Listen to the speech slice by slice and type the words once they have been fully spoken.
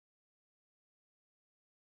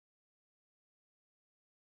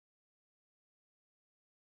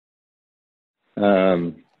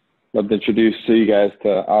Love to introduce you guys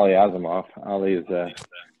to Ali Azamov. Ali is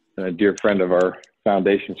a dear friend of our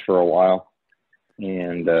foundations for a while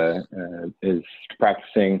and is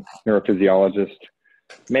practicing neurophysiologist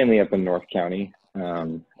mainly up in North County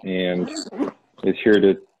and is here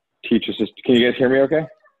to teach us. Can you guys hear me okay?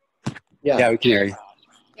 Yeah, we can hear you.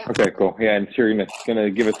 Okay, cool. Yeah, and so you're going to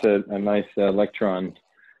give us a nice lecture on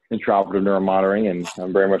intraoperative neuromonitoring, and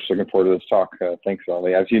I'm very much looking forward to this talk. Thanks,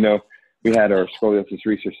 Ali. As you know, we had our Scoliosis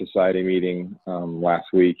Research Society meeting last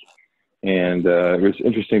week, and it was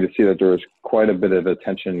interesting to see that there was quite a bit of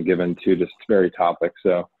attention given to this very topic.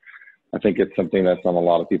 So I think it's something that's on a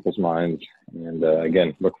lot of people's minds. And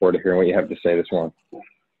again, look forward to hearing what you have to say this morning.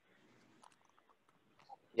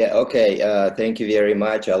 Yeah, okay. Thank you very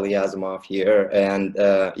much, Ali Azamov here. And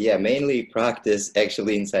yeah, mainly practice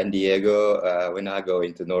actually in San Diego. We're not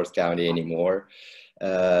going to North County anymore.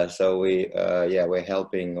 So we're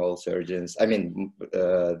helping all surgeons. I mean,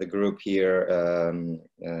 the group here,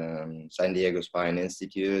 San Diego Spine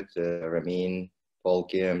Institute, Ramin, Paul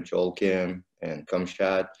Kim, Joel Kim, and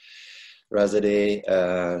Kamshad Razadeh.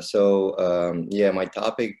 Yeah, my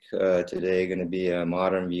topic today is going to be a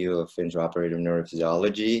modern view of intraoperative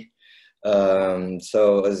neurophysiology.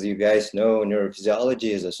 So as you guys know,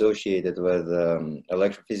 neurophysiology is associated with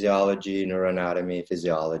electrophysiology, neuroanatomy,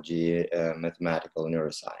 physiology, mathematical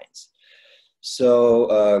neuroscience. So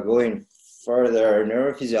going further,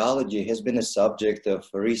 neurophysiology has been a subject of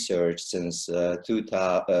research since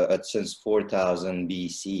 4000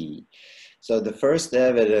 BC. So the first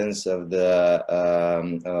evidence of the,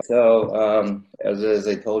 as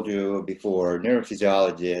I told you before,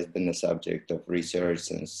 neurophysiology has been the subject of research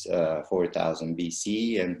since 4000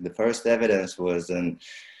 BC, and the first evidence was in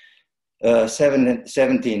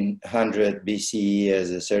 1700 BC as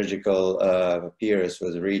a surgical papyrus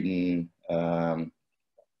was written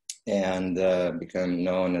and became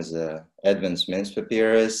known as Edmund Smith's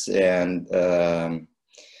papyrus, and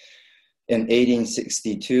in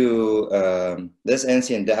 1862, this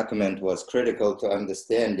ancient document was critical to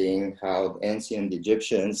understanding how ancient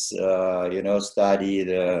Egyptians, studied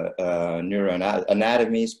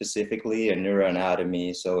neuroanatomy specifically and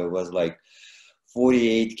neuroanatomy. So it was like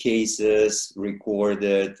 48 cases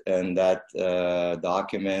recorded in that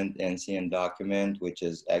ancient document, which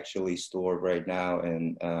is actually stored right now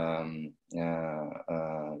in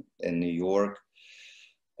New York.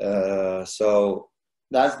 So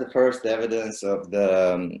that's the first evidence of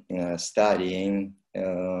the studying.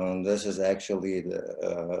 This is actually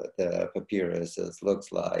the papyrus. It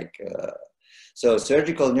looks like. So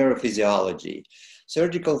surgical neurophysiology.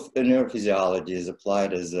 Surgical neurophysiology is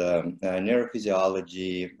applied as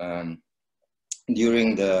neurophysiology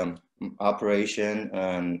during the operation,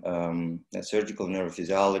 and a surgical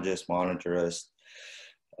neurophysiologist monitors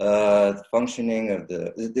functioning of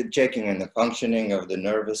the checking and the functioning of the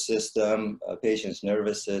nervous system, a patient's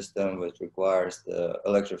nervous system, which requires the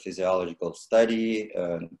electrophysiological study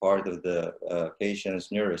and part of the patient's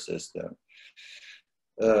neurosystem.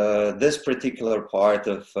 This particular part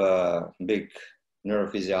of big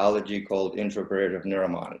neurophysiology called intraoperative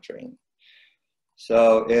neuromonitoring.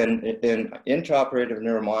 So in intraoperative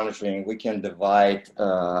neuromonitoring, we can divide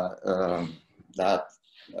that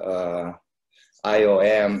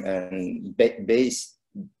IOM, and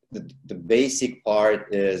the basic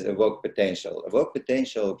part is evoked potential. Evoked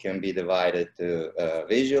potential can be divided to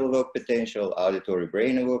visual evoked potential, auditory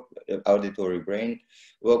brain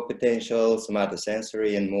evoked potential,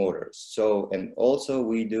 somatosensory, and motors. So, and also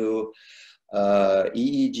we do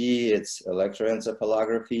EEG, it's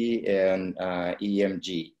electroencephalography, and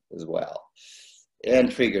EMG as well,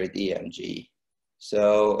 and triggered EMG.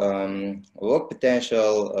 So evoked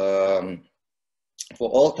potential, for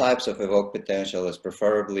all types of evoked potential, is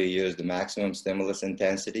preferably use the maximum stimulus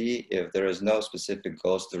intensity if there is no specific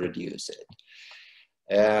goals to reduce it.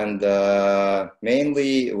 And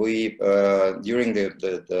mainly we, during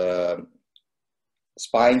the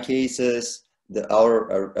spine cases,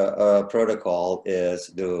 our protocol is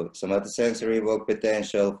do somatosensory evoked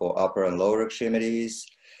potential for upper and lower extremities,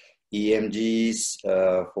 EMGs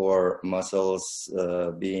for muscles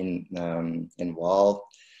being involved,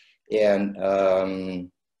 and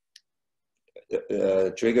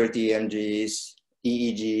triggered EMGs,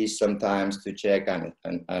 EEGs sometimes to check on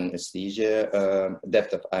anesthesia,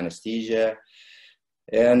 depth of anesthesia,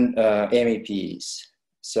 and MEPs.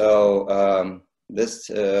 So this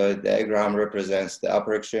diagram represents the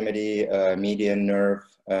upper extremity, median nerve,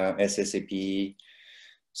 SSAP.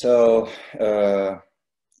 So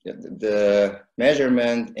the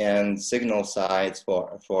measurement and signal sites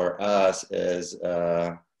for us is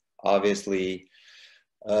obviously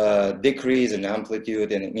decrease in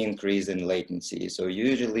amplitude and an increase in latency. So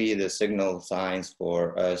usually the signal signs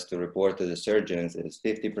for us to report to the surgeons is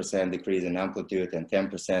 50% decrease in amplitude and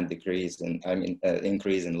 10% decrease in,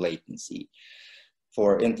 increase in latency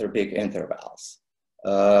for interpeak intervals.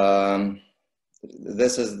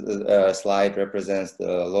 This is slide represents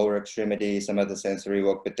the lower extremity, some of the sensory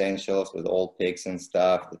evoked potentials with all peaks and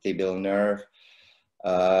stuff, the tibial nerve,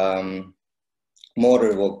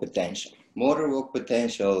 motor evoked potential. Motor evoked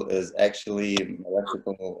potential is actually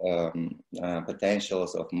electrical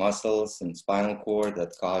potentials of muscles and spinal cord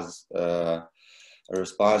that cause a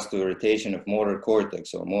response to irritation of motor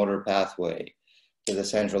cortex or motor pathway to the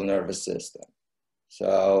central nervous system.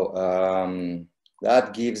 So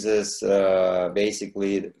that gives us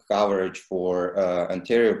basically coverage for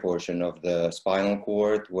anterior portion of the spinal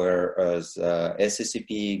cord, whereas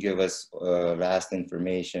SCCP give us vast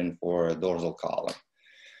information for dorsal column.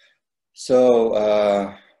 So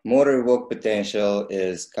motor evoked potential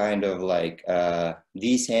is kind of like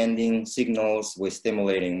descending signals with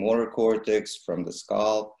stimulating motor cortex from the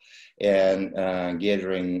scalp and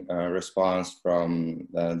gathering response from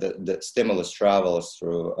the stimulus travels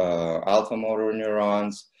through alpha motor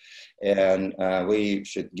neurons, and we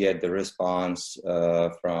should get the response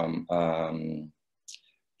from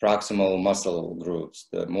proximal muscle groups.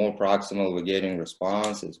 The more proximal we're getting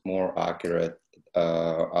response, is more accurate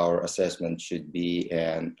our assessment should be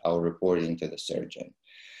and our reporting to the surgeon.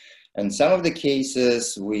 In some of the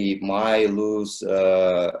cases, we might lose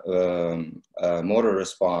motor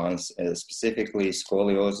response, specifically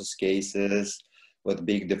scoliosis cases with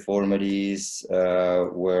big deformities,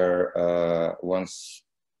 where once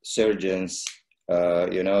surgeons,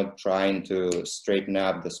 trying to straighten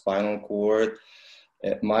up the spinal cord,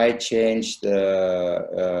 it might change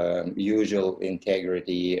the usual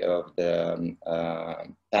integrity of the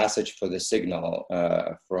passage for the signal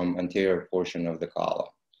from anterior portion of the column.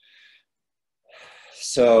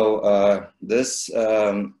 So this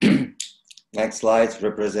next slides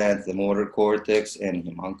represent the motor cortex and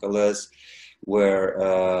homunculus, where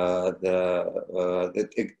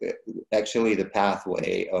actually the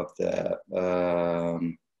pathway of the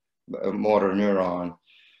motor neuron.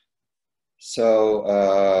 So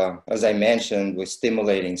as I mentioned, we're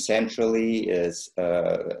stimulating centrally is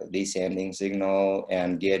descending signal,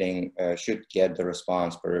 and getting should get the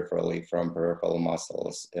response peripherally from peripheral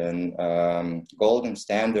muscles. And golden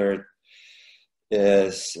standard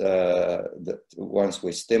is once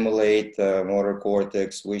we stimulate the motor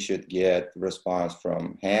cortex, we should get response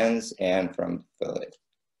from hands and from foot.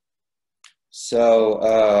 So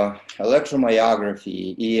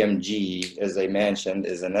electromyography, EMG, as I mentioned,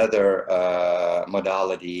 is another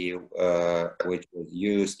modality which was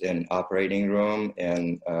used in operating room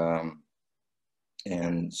and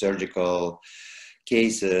surgical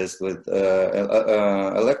cases. With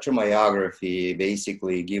electromyography,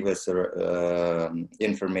 basically give us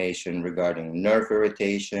information regarding nerve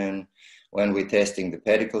irritation when we're testing the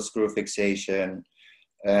pedicle screw fixation,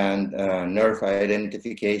 and nerve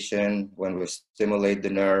identification when we stimulate the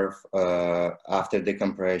nerve after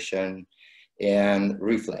decompression, and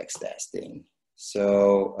reflex testing.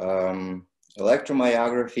 So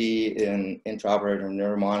electromyography in intraoperative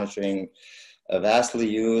neuromonitoring vastly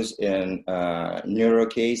used in neuro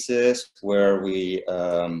cases where we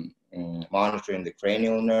monitoring the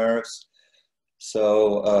cranial nerves.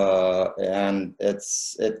 So, and it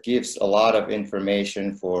gives a lot of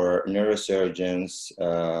information for neurosurgeons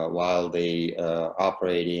while they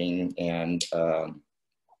operating and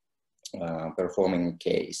performing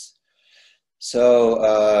case.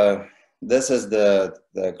 So this is the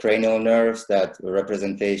cranial nerves, that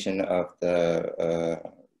representation of the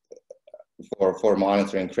for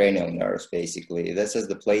monitoring cranial nerves. Basically, this is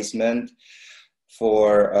the placement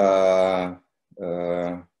for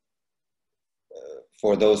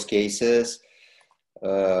those cases.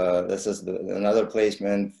 This is another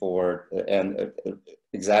placement for, and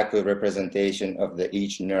exactly representation of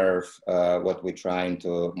each nerve, what we're trying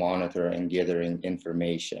to monitor and gathering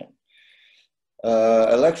information.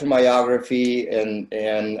 Electromyography and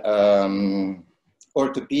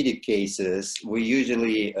orthopedic cases, we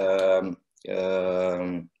usually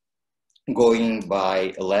going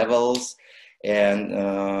by levels, and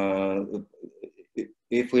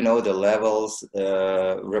if we know the levels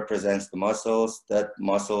represents the muscles, that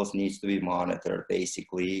muscles needs to be monitored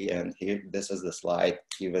basically. And here, this is the slide,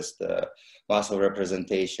 give us the muscle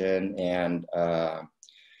representation and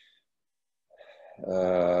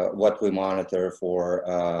what we monitor for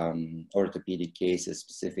orthopedic cases,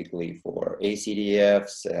 specifically for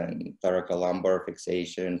ACDFs and thoracolumbar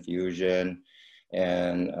fixation, fusion,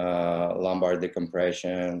 and lumbar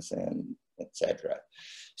decompressions, and etc.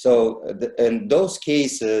 So in those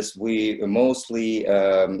cases, we mostly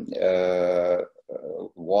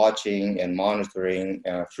watching and monitoring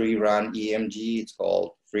free run EMG. It's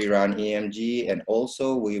called free run EMG, and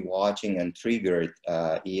also we watching and triggered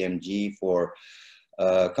EMG for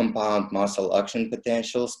compound muscle action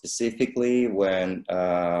potential, specifically when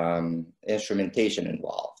instrumentation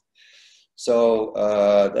involved. So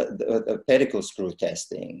the pedicle screw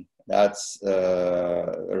testing, that's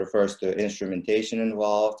refers to instrumentation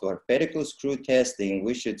involved. For pedicle screw testing,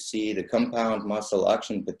 we should see the compound muscle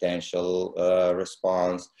action potential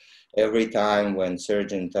response every time when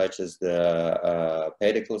surgeon touches the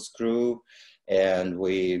pedicle screw, and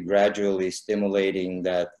we gradually stimulating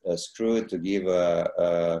that screw to give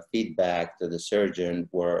a feedback to the surgeon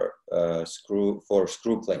for screw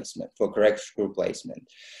placement, for correct screw placement.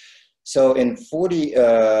 So in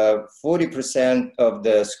 40% of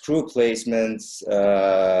the screw placements,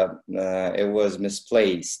 it was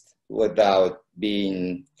misplaced without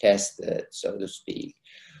being tested, so to speak.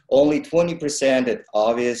 Only 20% it's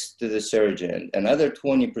obvious to the surgeon. Another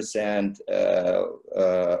 20%,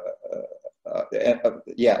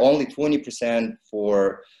 only 20%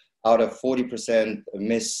 for out of 40%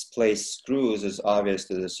 misplaced screws is obvious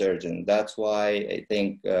to the surgeon. That's why I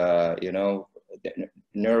think, you know,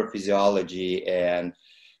 neurophysiology and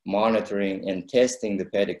monitoring and testing the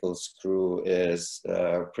pedicle screw is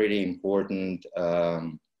pretty important,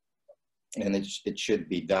 and it should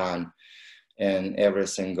be done in every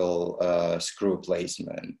single screw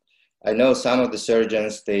placement. I know some of the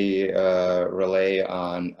surgeons, they rely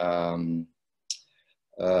on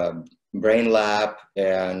brain lab,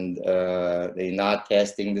 and they're not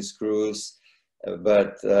testing the screws.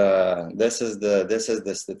 But this is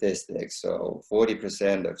the statistics. So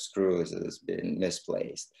 40% of screws has been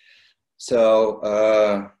misplaced. So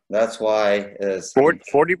that's why it's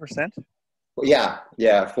 40%. Yeah,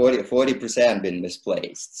 40% been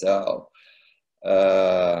misplaced. So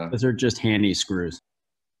those are just handy screws.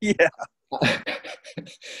 Yeah.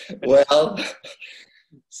 Well,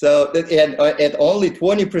 so and only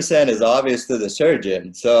 20% is obvious to the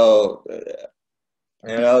surgeon. So.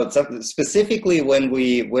 You know, specifically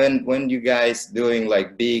when you guys doing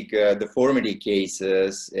like big deformity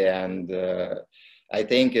cases, and I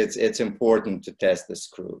think it's important to test the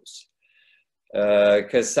screws,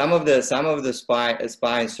 because some of the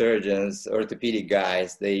spine surgeons, orthopedic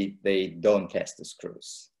guys, they don't test the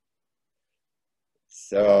screws.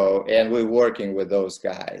 So, and we're working with those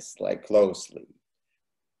guys like closely.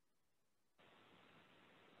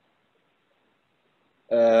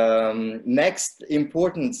 Next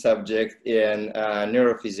important subject in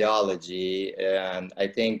neurophysiology, and I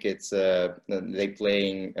think it's they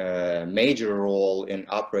playing a major role in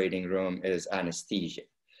operating room, is anesthesia.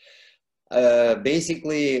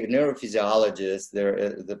 Basically, neurophysiologists,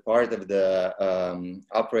 they're the part of the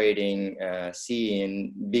operating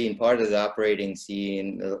scene, being part of the operating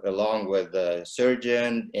scene along with the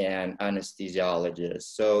surgeon and anesthesiologist.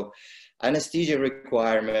 So anesthesia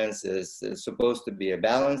requirements is supposed to be a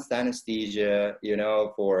balanced anesthesia, you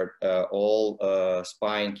know, for all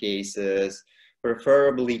spine cases,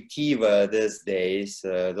 preferably TIVA these days,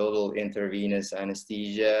 total intravenous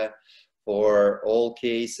anesthesia for all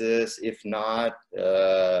cases. If not,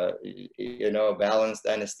 you know, balanced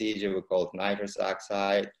anesthesia, we call it nitrous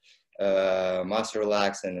oxide, muscle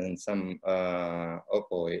relaxant, and some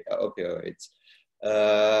opioids.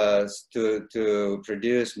 To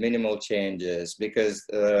produce minimal changes, because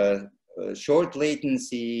short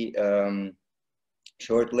latency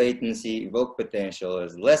evoked potential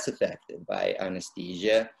is less affected by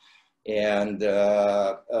anesthesia, and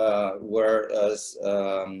whereas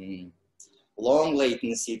long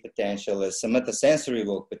latency potential is somatosensory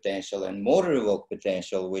evoked potential, and motor evoked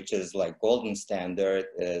potential, which is like golden standard,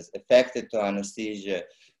 is affected to anesthesia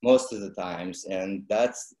most of the times. And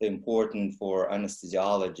that's important for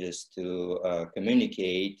anesthesiologists to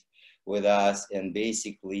communicate with us, and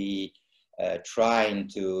basically trying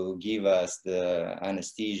to give us the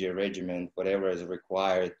anesthesia regimen, whatever is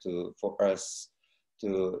required for us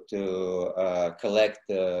to collect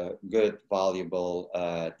good, valuable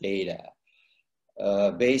data.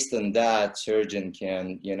 Based on that, surgeon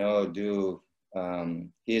can, you know, do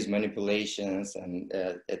his manipulations and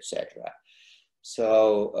etc.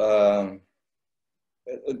 So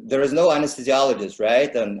there is no anesthesiologist,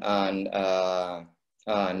 right,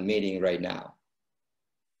 on meeting right now.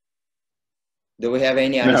 Do we have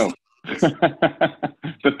any anesthesiologists?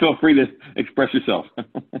 But feel free to express yourself.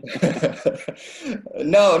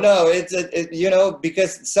 No, you know,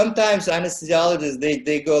 because sometimes anesthesiologists,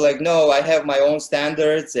 they go like, no, I have my own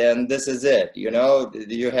standards and this is it, you know,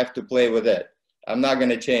 you have to play with it. I'm not going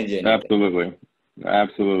to change anything. Absolutely.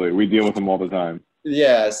 Absolutely. We deal with them all the time.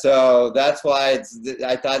 Yeah, so that's why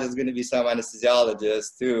I thought it's going to be some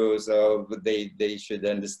anesthesiologists too. So they should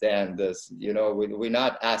understand this. You know, we're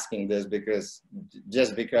not asking this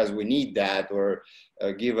just because we need that or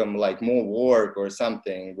give them like more work or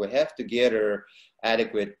something. We have to get her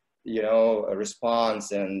adequate, you know, a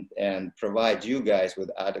response and provide you guys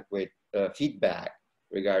with adequate feedback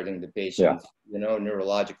regarding the patient's, you know,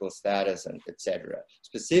 neurological status and etc.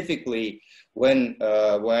 Specifically, when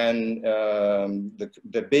the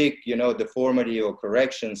big, you know, deformity or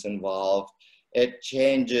corrections involved, it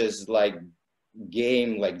changes like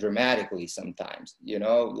game like dramatically sometimes. You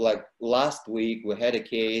know, like last week we had a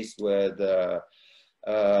case with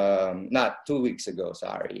not 2 weeks ago,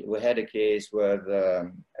 sorry, we had a case with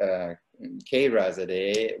KRAS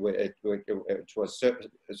which was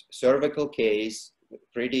cervical case,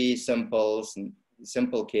 pretty simple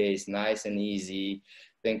case, nice and easy. I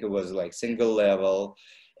think it was like single level,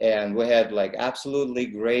 and we had like absolutely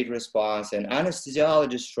great response, and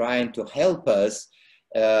anesthesiologist trying to help us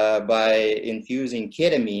by infusing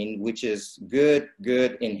ketamine, which is good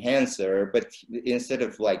enhancer, but instead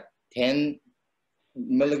of like 10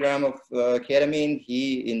 milligram of ketamine,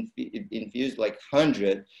 he infused like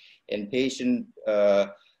 100, and patient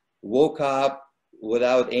woke up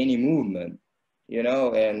without any movement, you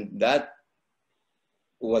know, and that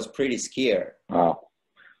was pretty scary. Wow.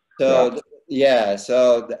 So yeah,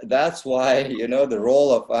 so that's why, you know, the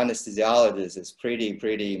role of anesthesiologists is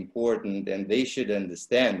pretty important, and they should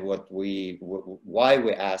understand why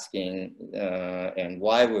we're asking and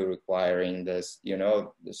why we're requiring this, you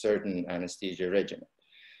know, the certain anesthesia regimen,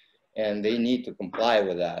 and they need to comply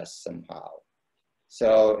with us somehow.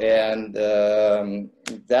 So, and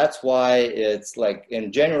that's why it's like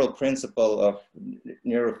in general principle of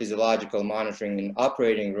neurophysiological monitoring in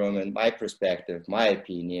operating room, in my perspective, my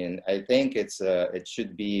opinion, I think it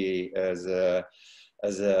should be as a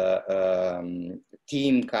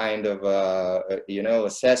team kind of, you know,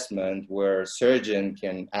 assessment where surgeon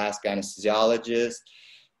can ask anesthesiologist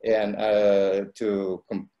and to,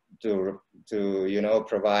 you know,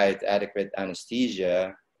 provide adequate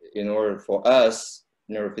anesthesia in order for us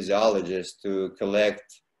neurophysiologists to collect,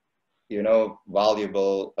 you know,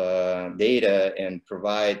 valuable data and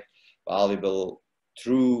provide valuable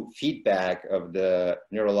true feedback of the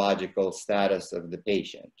neurological status of the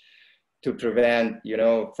patient to prevent, you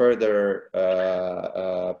know, further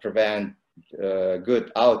prevent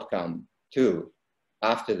good outcome too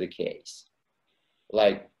after the case.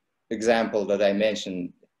 Like example that I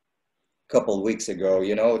mentioned couple of weeks ago,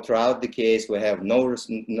 you know, throughout the case, we have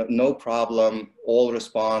no problem. All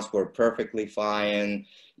response were perfectly fine.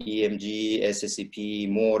 EMG, SSCP,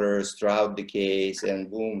 motors throughout the case, and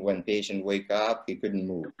boom, when patient wake up, he couldn't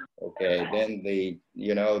move. Okay, then they,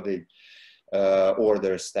 you know, they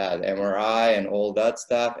order stat MRI and all that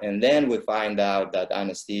stuff, and then we find out that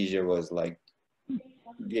anesthesia was like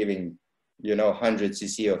giving, you know, 100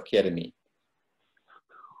 cc of ketamine.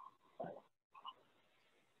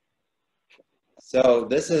 So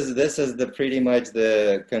this is the pretty much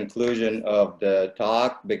the conclusion of the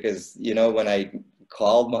talk, because, you know, when I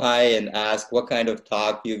called Mai and asked what kind of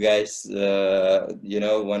talk you guys you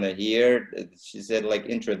know, want to hear, she said like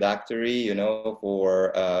introductory, you know,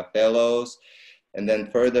 for fellows, and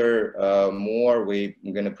then further more we're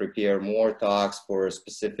going to prepare more talks for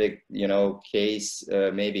specific, you know, case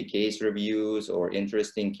maybe case reviews or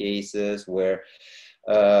interesting cases where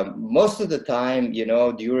most of the time, you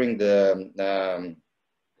know, during the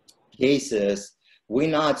cases, we're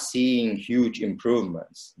not seeing huge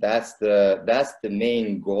improvements. That's the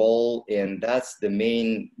main goal, and that's the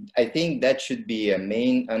main, I think that should be a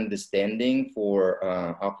main understanding for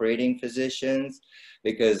operating physicians,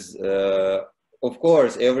 because of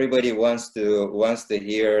course everybody wants to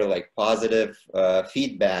hear like positive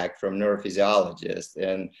feedback from neurophysiologists,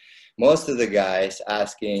 and most of the guys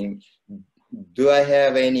asking, do I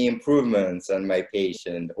have any improvements on my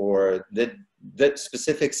patient, or did that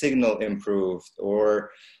specific signal improved,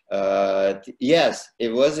 or yes,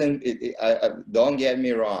 it wasn't, don't get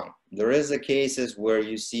me wrong, there is a cases where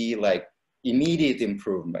you see like immediate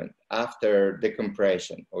improvement after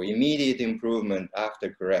decompression, or immediate improvement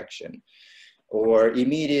after correction, or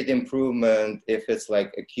immediate improvement if it's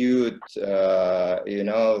like acute, you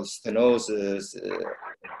know, stenosis,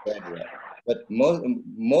 etc. But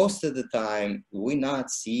most of the time, we're not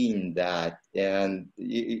seeing that, and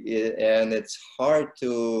it's hard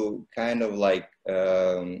to kind of like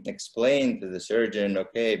explain to the surgeon,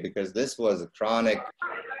 okay, because this was a chronic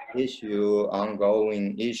issue,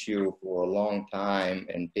 ongoing issue for a long time,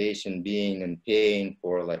 and patient being in pain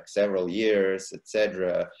for like several years,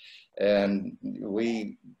 etc. And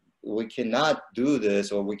we cannot do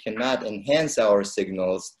this, or we cannot enhance our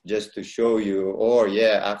signals just to show you, oh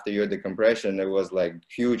yeah, after your decompression, there was like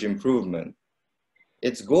huge improvement.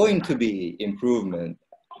 It's going to be improvement,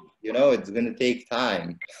 you know, it's going to take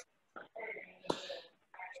time.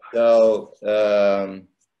 So I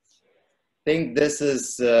think this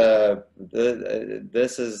is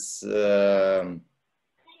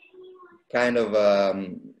kind of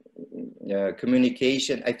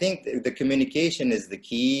communication. I think the communication is the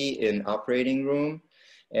key in operating room,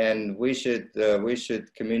 and we should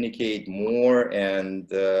communicate more, and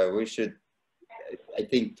we should, I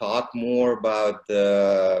think, talk more about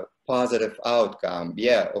the positive outcome.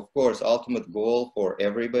 Yeah, of course, ultimate goal for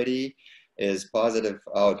everybody is positive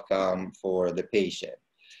outcome for the patient.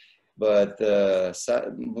 But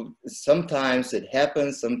sometimes it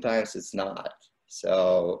happens, sometimes it's not.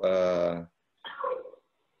 So,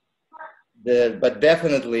 but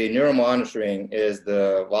definitely neuromonitoring is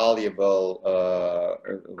the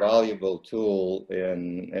valuable tool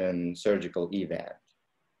in surgical evac.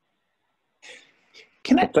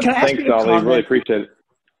 Can I ask Thanks, you to Ali. comment? Really appreciate it.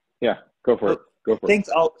 Yeah, go for it. Go for it.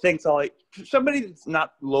 Thanks, Ali. For somebody that's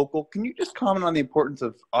not local, can you just comment on the importance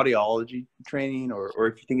of audiology training, or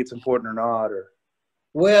if you think it's important or not? Or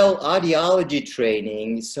Well, audiology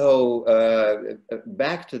training. So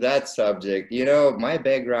back to that subject, you know, my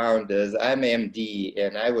background is I'm MD,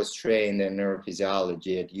 and I was trained in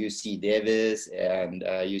neurophysiology at UC Davis and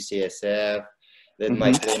UCSF, then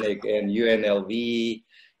my clinic in UNLV.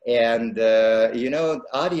 And, you know,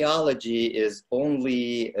 audiology is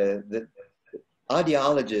only the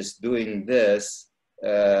audiologists doing this,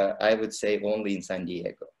 I would say only in San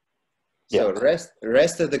Diego. So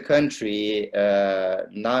rest of the country,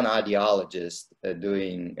 non-audiologists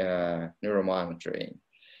doing neuromonitoring.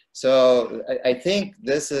 So I think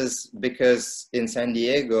this is because in San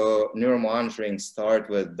Diego, neuromonitoring started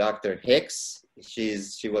with Dr. Hicks. She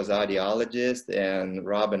was audiologist, and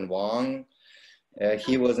Robin Wong,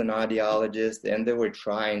 he was an audiologist, and they were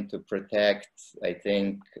trying to protect, I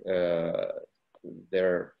think,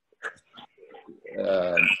 their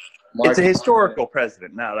it's a historical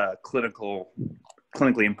precedent, not a clinically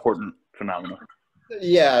important phenomenon.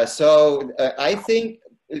 Yeah, so I think,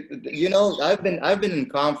 you know, I've been in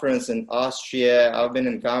conference in Austria, I've been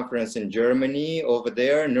in conference in Germany. Over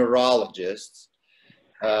there, neurologists,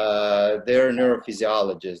 they're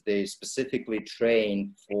neurophysiologists. They specifically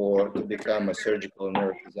trained to become a surgical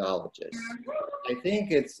neurophysiologist. I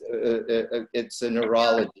think it's a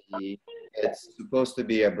neurology. It's supposed to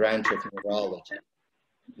be a branch of neurology,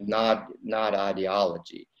 not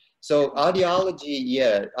audiology. So audiology,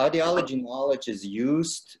 yeah, audiology knowledge is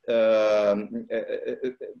used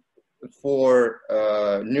for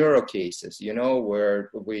neuro cases, you know,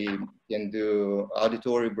 where we can do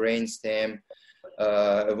auditory brainstem,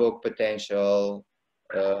 evoke potential.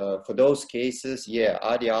 For those cases, yeah,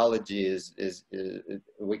 audiology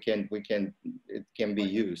it can be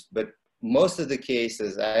used. But most of the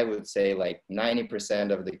cases, I would say like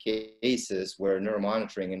 90% of the cases where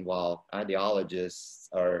neuromonitoring involved, audiologists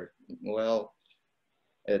are, well,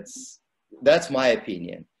 that's my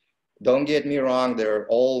opinion. Don't get me wrong, they're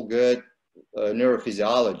all good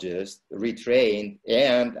neurophysiologists, retrained,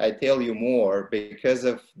 and I tell you more, because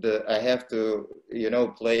of I have to, you know,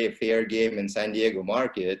 play a fair game in San Diego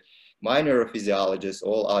market. My neurophysiologists,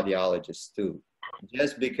 all audiologists too.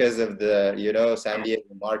 Just because of the, you know, San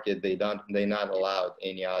Diego market, they're not allowed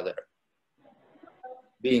any other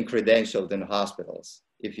being credentialed in hospitals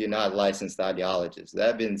if you're not licensed audiologist.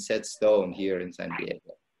 That's been set stone here in San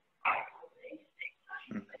Diego.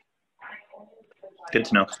 Good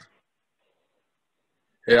to know.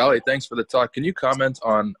 Hey, Ali, thanks for the talk. Can you comment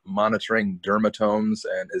on monitoring dermatomes,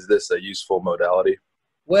 and is this a useful modality?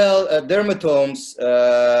 Well, dermatomes,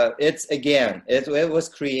 it was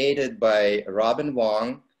created by Robin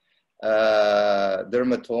Wong,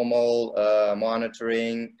 dermatomal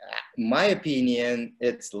monitoring. My opinion,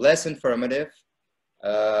 it's less informative,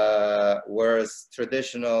 whereas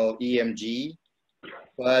traditional EMG,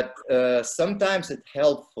 but sometimes it's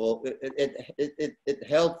helpful. It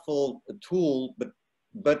helpful tool,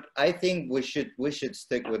 but I think we should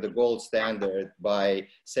stick with the gold standard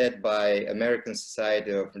set by American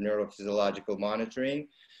Society of Neurophysiological Monitoring,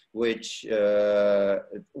 which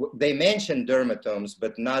they mention dermatomes,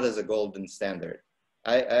 but not as a golden standard.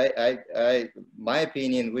 My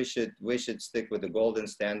opinion, we should stick with the golden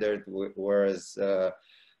standard, whereas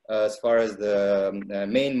as far as the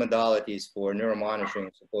main modalities for neuromonitoring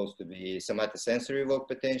is supposed to be somatosensory evoked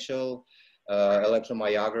potential,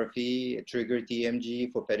 electromyography, triggered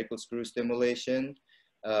EMG for pedicle screw stimulation,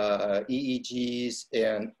 EEGs,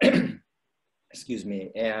 and excuse me,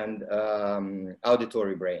 and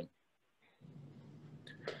auditory brain.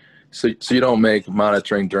 So you don't make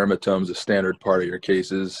monitoring dermatomes a standard part of your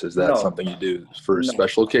cases? Is that No. something you do for No.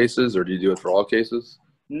 special cases, or do you do it for all cases?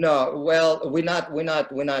 No, well, we're not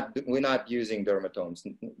using dermatomes.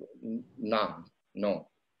 None. No.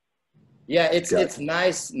 Yeah, it's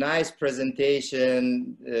nice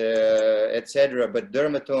presentation, etc. But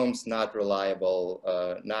dermatomes not reliable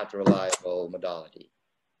modality.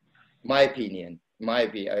 My opinion.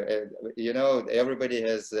 You know, everybody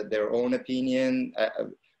has their own opinion.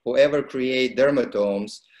 Whoever create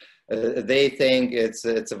dermatomes, they think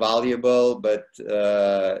it's valuable, but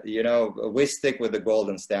you know, we stick with the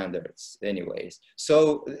golden standards anyways.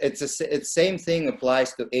 So it's same thing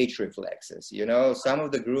applies to H reflexes. You know, some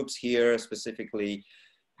of the groups here, specifically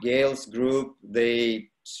Gail's group, they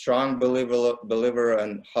strong believer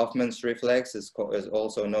in Hoffman's reflex is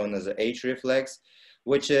also known as the H reflex,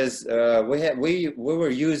 which is we were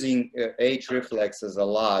using H reflexes a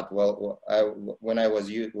lot. Well, when I was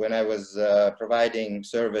providing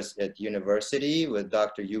service at university with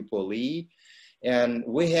Dr. Yupo Lee, and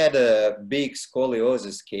we had a big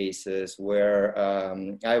scoliosis cases where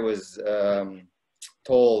I was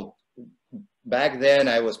told. Back then,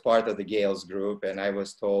 I was part of the Gales group, and I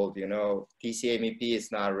was told, you know, TCMEP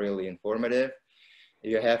is not really informative.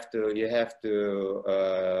 You have to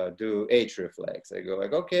do H reflex. I go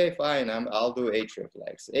like, okay, fine, I'll do H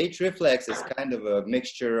reflex. H reflex is kind of a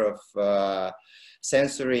mixture of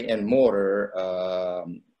sensory and motor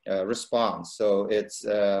response. So it's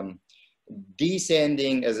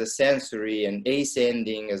descending as a sensory and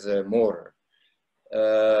ascending as a motor.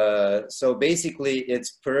 So basically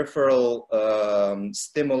it's peripheral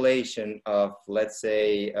stimulation of, let's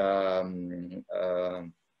say,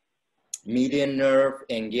 median nerve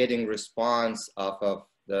and getting response off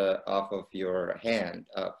of your hand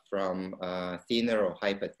from thinner or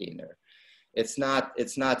hypothenor. It's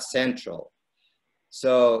not central.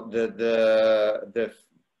 So the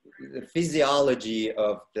physiology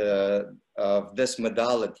of this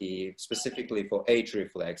modality, specifically for H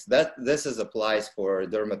reflex, this applies for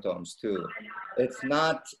dermatomes too.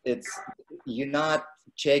 You're not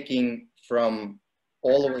checking from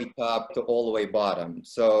all the way top to all the way bottom.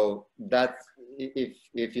 So that's,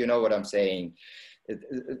 if you know what I'm saying,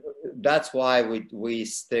 that's why we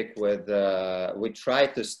stick with we try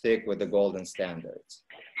to stick with the golden standards,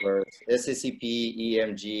 where SSEP,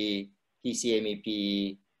 EMG,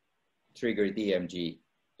 TCMEP, triggered EMG,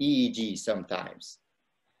 EEG sometimes.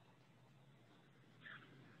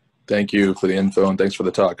 Thank you for the info, and thanks for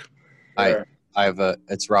the talk. Sure.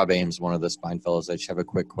 It's Rob Ames, one of the spine fellows. I just have a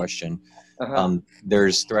quick question. Uh-huh.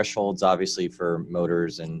 There's thresholds obviously for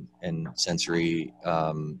motors and sensory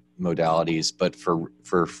modalities, but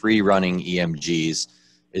for free running EMGs,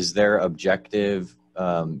 is there objective,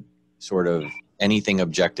 sort of anything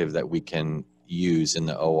objective that we can use in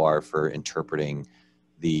the OR for interpreting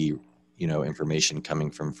the, you know, information coming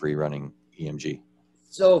from free running EMG?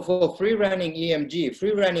 So for free running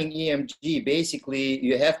EMG, basically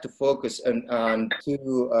you have to focus on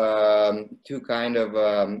two kind of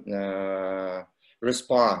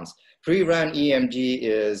response. Free run EMG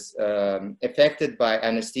is affected by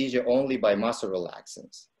anesthesia only by muscle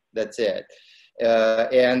relaxants. That's it.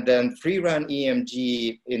 And then free run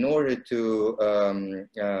EMG, in order to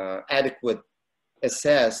adequate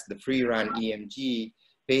assess the free run EMG,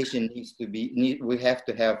 patient we have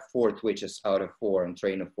to have 4 twitches out of 4 and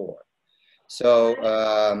train of 4. So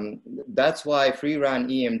that's why free run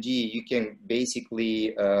EMG, you can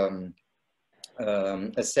basically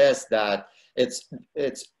assess that it's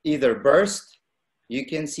either burst, you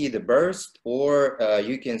can see the burst, or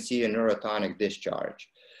you can see a neurotonic discharge.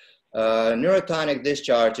 Neurotonic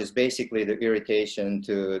discharge is basically the irritation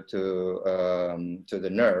to the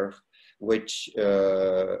nerve, which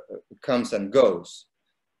comes and goes.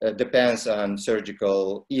 Depends on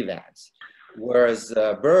surgical events. Whereas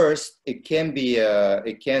burst, it can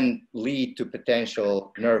lead to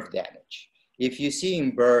potential nerve damage. If you're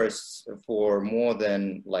seeing bursts for more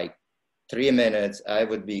than like 3 minutes, I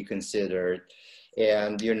would be considered,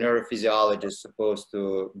 and your neurophysiologist is supposed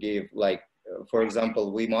to give, like, for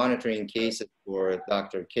example, we monitoring cases for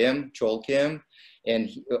Dr. Kim, Chol Kim, And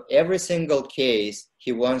every single case,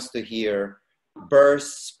 he wants to hear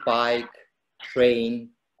burst, spike, train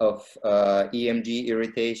of EMG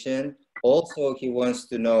irritation. Also, he wants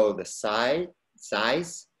to know the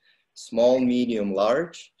size, small, medium,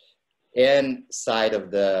 large, and side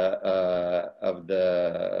of the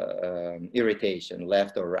irritation,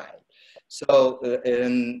 left or right. So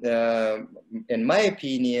in my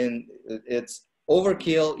opinion, it's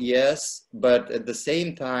overkill, yes, but at the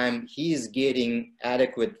same time, he is getting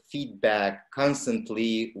adequate feedback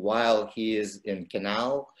constantly while he is in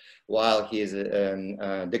canal, while he is in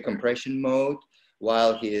decompression mode,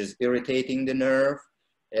 while he is irritating the nerve.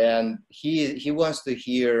 And he wants to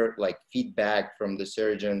hear like feedback from the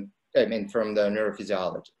surgeon, I mean, from the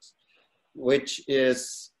neurophysiologist, which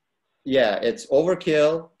is, yeah, it's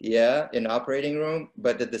overkill, yeah, in operating room,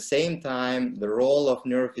 but at the same time, the role of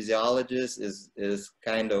neurophysiologist is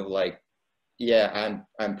kind of like, yeah,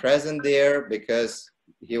 I'm present there because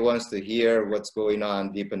he wants to hear what's going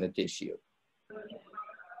on deep in the tissue.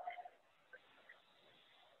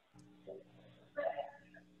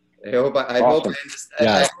 I hope I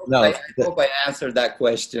answered that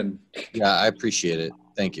question. Yeah, I appreciate it.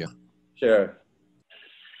 Thank you. Sure.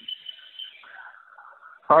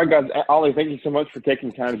 All right, guys. Ollie, thank you so much for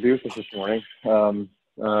taking time to be with us this morning.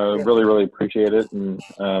 Really, really appreciate it. And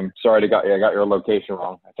sorry I got your location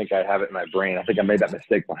wrong. I think I have it in my brain. I think I made that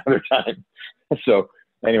mistake one other time. So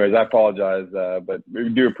anyways, I apologize. But we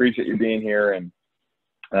do appreciate you being here and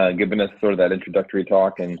giving us sort of that introductory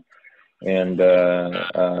talk. And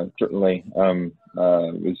certainly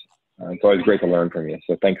it's always great to learn from you.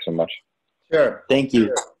 So thanks so much. Sure. Thank you.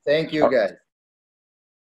 Sure. Thank you, guys.